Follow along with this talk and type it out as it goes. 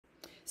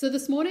So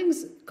this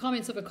morning's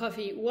comments of a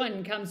coffee,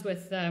 one comes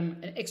with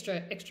an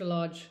extra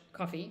large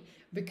coffee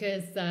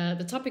because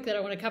the topic that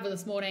I want to cover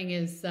this morning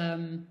is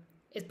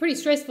pretty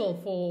stressful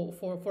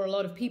for a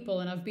lot of people,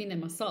 and I've been there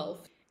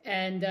myself.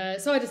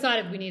 And so I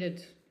decided we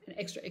needed an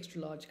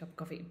extra large cup of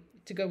coffee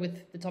to go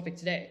with the topic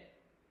today.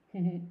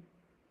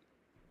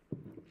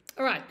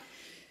 All right.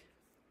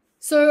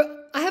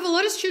 So I have a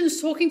lot of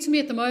students talking to me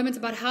at the moment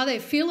about how they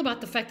feel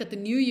about the fact that the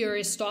new year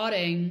is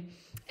starting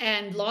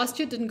and last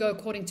year didn't go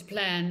according to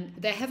plan.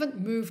 They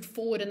haven't moved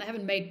forward and they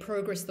haven't made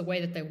progress the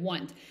way that they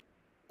want.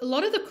 A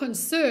lot of the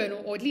concern,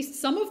 or at least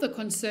some of the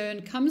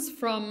concern, comes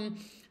from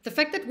the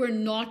fact that we're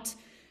not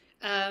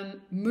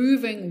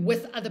moving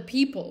with other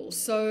people.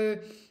 So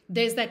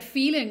there's that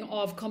feeling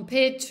of,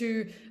 compared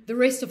to the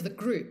rest of the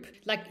group,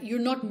 like you're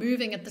not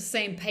moving at the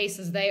same pace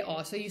as they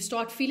are. So you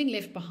start feeling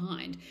left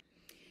behind.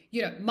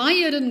 You know, my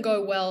year didn't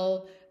go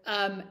well.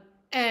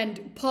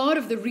 And part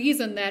of the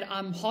reason that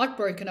I'm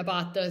heartbroken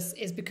about this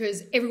is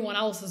because everyone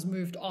else has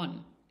moved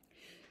on.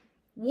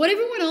 What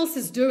everyone else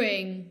is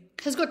doing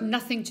has got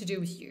nothing to do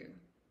with you,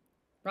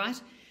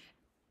 right?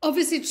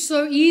 Obviously, it's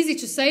so easy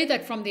to say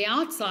that from the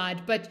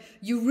outside, but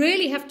you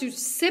really have to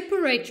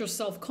separate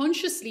yourself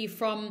consciously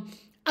from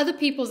other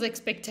people's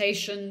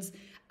expectations,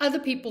 other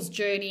people's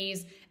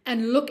journeys,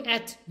 and look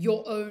at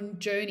your own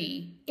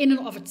journey in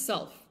and of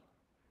itself.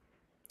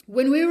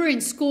 When we were in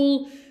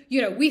school,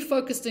 you know, we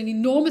focused an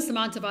enormous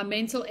amount of our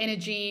mental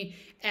energy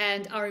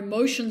and our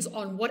emotions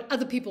on what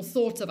other people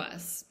thought of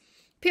us.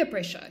 Peer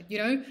pressure, you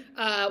know,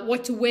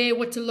 what to wear,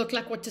 what to look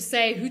like, what to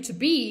say, who to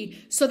be,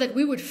 so that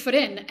we would fit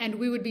in and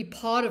we would be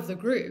part of the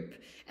group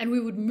and we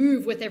would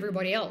move with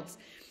everybody else.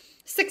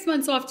 6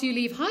 months after you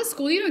leave high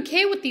school, you don't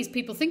care what these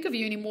people think of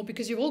you anymore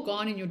because you've all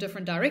gone in your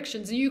different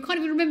directions and you can't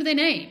even remember their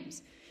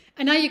names.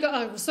 And now you go,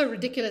 oh, it was so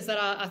ridiculous that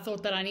I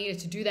thought that I needed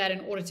to do that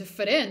in order to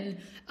fit in.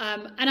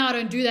 And I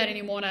don't do that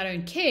anymore and I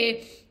don't care.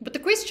 But the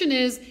question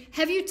is,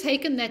 have you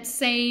taken that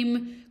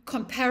same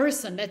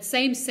comparison, that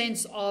same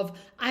sense of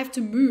I have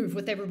to move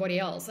with everybody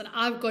else and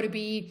I've got to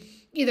be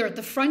either at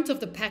the front of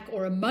the pack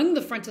or among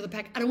the front of the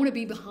pack. I don't want to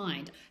be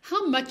behind.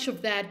 How much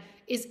of that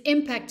is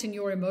impacting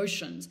your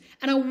emotions?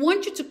 And I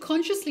want you to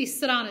consciously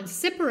sit down and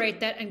separate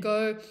that and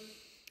go,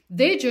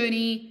 their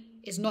journey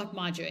is not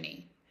my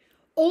journey.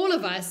 All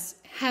of us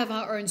have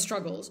our own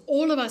struggles.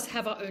 All of us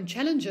have our own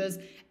challenges,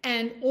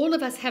 and all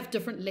of us have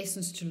different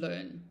lessons to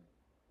learn.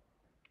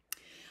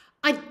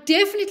 I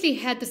definitely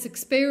had this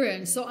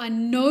experience, so I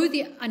know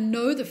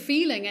the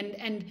feeling,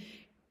 and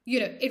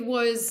you know, it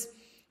was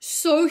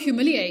so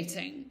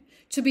humiliating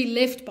to be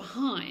left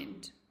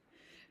behind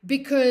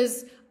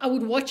because I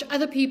would watch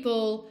other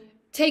people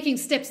taking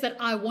steps that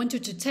I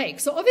wanted to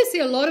take. So obviously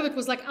a lot of it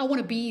was like, I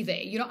want to be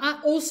there. You know,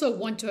 I also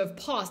want to have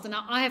passed, and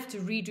now I have to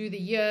redo the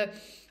year.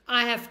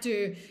 I have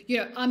to, you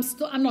know,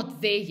 I'm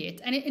not there yet.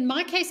 And in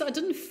my case, I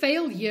didn't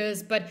fail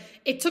years, but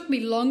it took me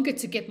longer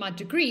to get my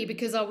degree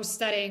because I was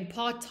studying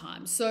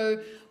part-time.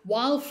 So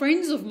while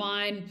friends of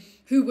mine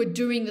who were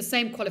doing the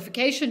same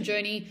qualification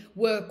journey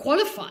were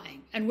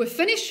qualifying and were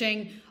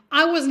finishing,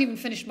 I wasn't even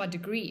finished my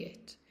degree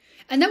yet.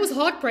 And that was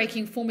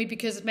heartbreaking for me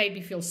because it made me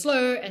feel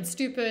slow and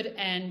stupid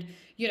and,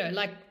 you know,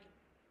 like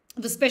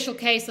the special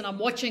case, and I'm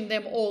watching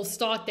them all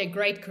start their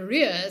great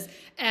careers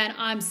and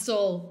I'm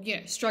still, you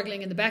know,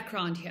 struggling in the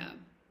background here.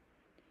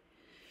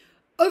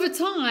 Over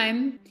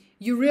time,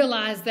 you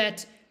realize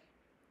that,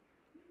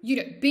 you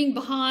know, being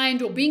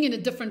behind or being in a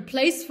different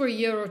place for a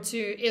year or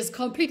two is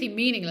completely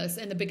meaningless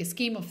in the bigger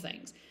scheme of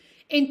things.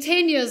 In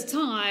 10 years'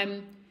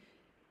 time,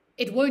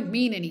 it won't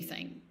mean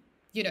anything,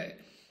 you know.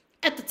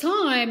 At the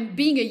time,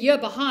 being a year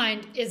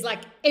behind is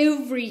like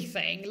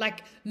everything,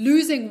 like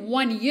losing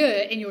 1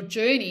 year in your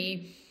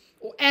journey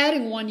or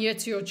adding 1 year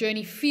to your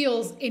journey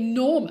feels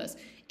enormous.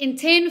 In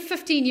 10,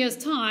 15 years'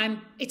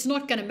 time, it's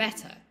not going to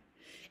matter.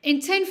 In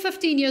 10,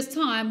 15 years'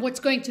 time, what's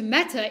going to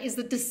matter is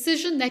the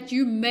decision that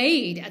you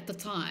made at the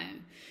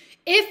time.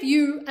 If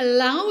you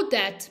allowed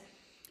that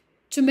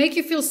to make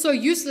you feel so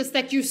useless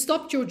that you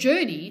stopped your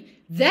journey,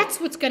 that's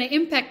what's going to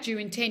impact you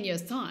in 10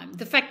 years' time.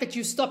 The fact that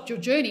you stopped your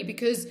journey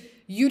because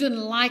you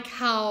didn't like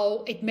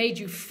how it made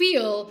you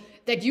feel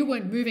that you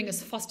weren't moving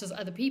as fast as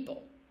other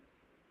people.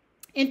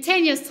 In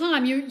 10 years'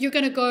 time, you're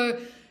going to go,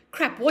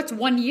 crap, what's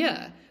 1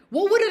 year?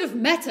 What would it have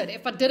mattered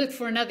if I did it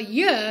for another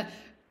year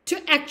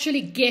to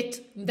actually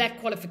get that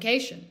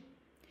qualification?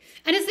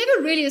 And it's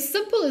never really as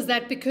simple as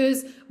that,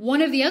 because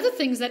one of the other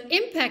things that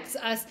impacts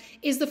us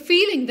is the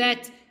feeling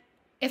that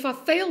if I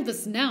fail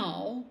this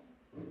now,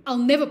 I'll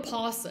never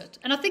pass it.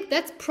 And I think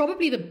that's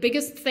probably the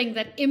biggest thing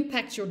that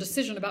impacts your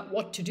decision about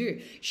what to do.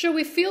 Sure,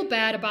 we feel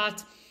bad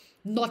about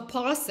not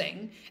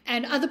passing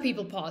and other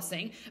people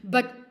passing,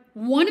 but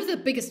one of the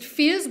biggest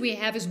fears we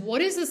have is, what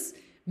does this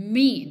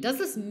mean? Does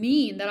this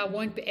mean that I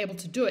won't be able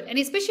to do it? And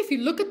especially if you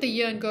look at the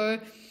year and go,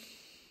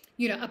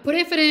 you know, I put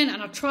effort in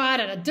and I tried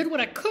and I did what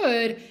I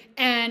could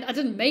and I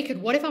didn't make it.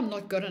 What if I'm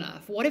not good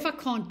enough? What if I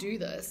can't do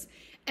this?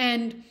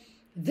 And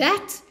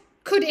that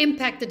could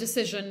impact the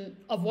decision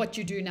of what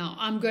you do now.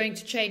 I'm going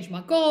to change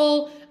my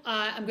goal.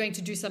 I'm going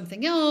to do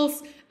something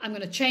else. I'm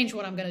going to change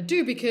what I'm going to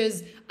do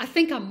because I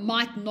think I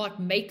might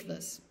not make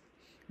this.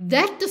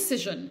 That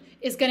decision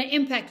is going to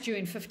impact you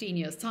in 15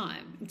 years'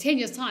 time, in 10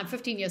 years' time,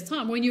 15 years'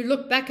 time, when you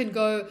look back and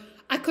go,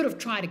 I could have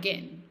tried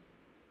again.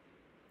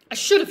 I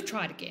should have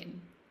tried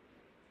again.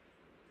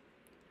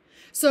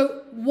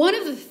 So one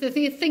of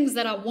the things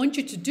that I want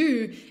you to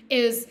do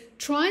is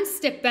try and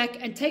step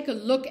back and take a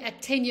look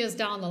at 10 years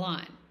down the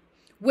line.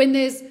 When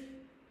there's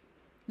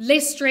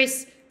less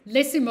stress,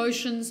 less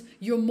emotions,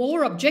 you're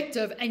more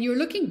objective, and you're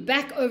looking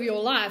back over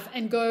your life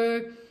and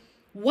go,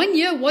 1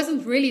 year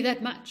wasn't really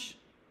that much.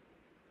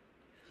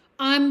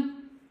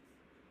 I'm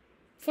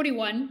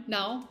 41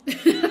 now.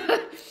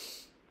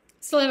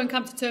 Still haven't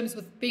come to terms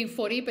with being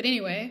 40, but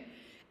anyway.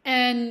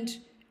 And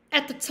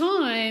at the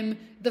time,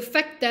 the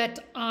fact that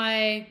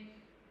I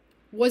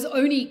was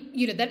only,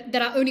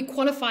 that I only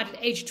qualified at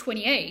age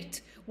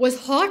 28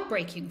 was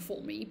heartbreaking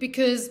for me,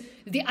 because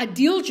the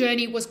ideal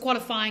journey was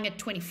qualifying at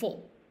 24.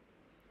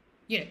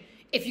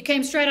 If you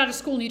came straight out of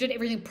school and you did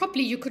everything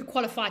properly, you could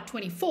qualify at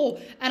 24.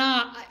 And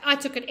I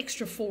took an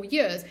extra 4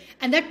 years,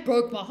 and that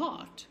broke my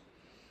heart.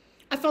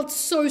 I felt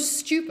so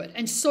stupid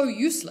and so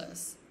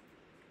useless.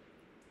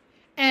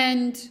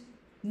 And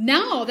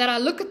now that I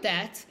look at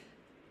that,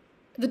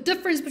 the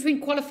difference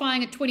between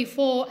qualifying at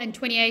 24 and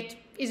 28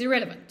 is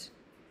irrelevant.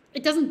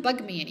 It doesn't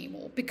bug me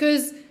anymore,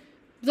 because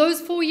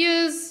those 4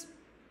 years,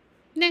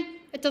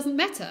 it doesn't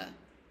matter.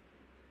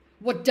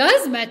 What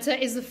does matter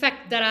is the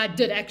fact that I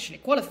did actually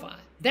qualify.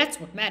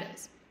 That's what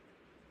matters.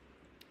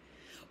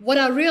 What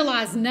I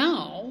realize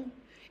now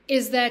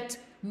is that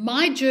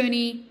my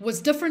journey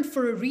was different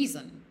for a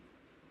reason.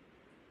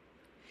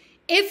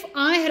 If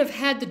I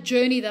had the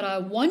journey that I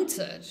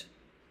wanted,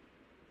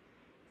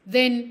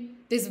 then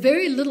there's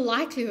very little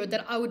likelihood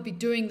that I would be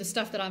doing the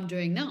stuff that I'm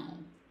doing now.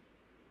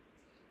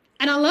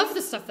 And I love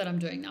the stuff that I'm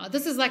doing now.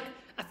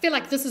 I feel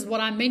like this is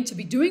what I'm meant to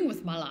be doing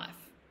with my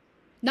life.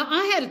 Now,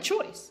 I had a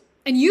choice,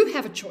 and you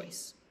have a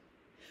choice.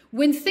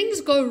 When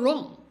things go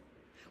wrong,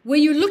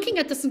 when you're looking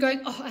at this and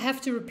going, I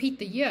have to repeat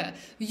the year,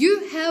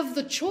 you have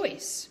the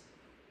choice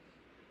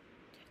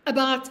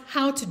about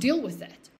how to deal with that.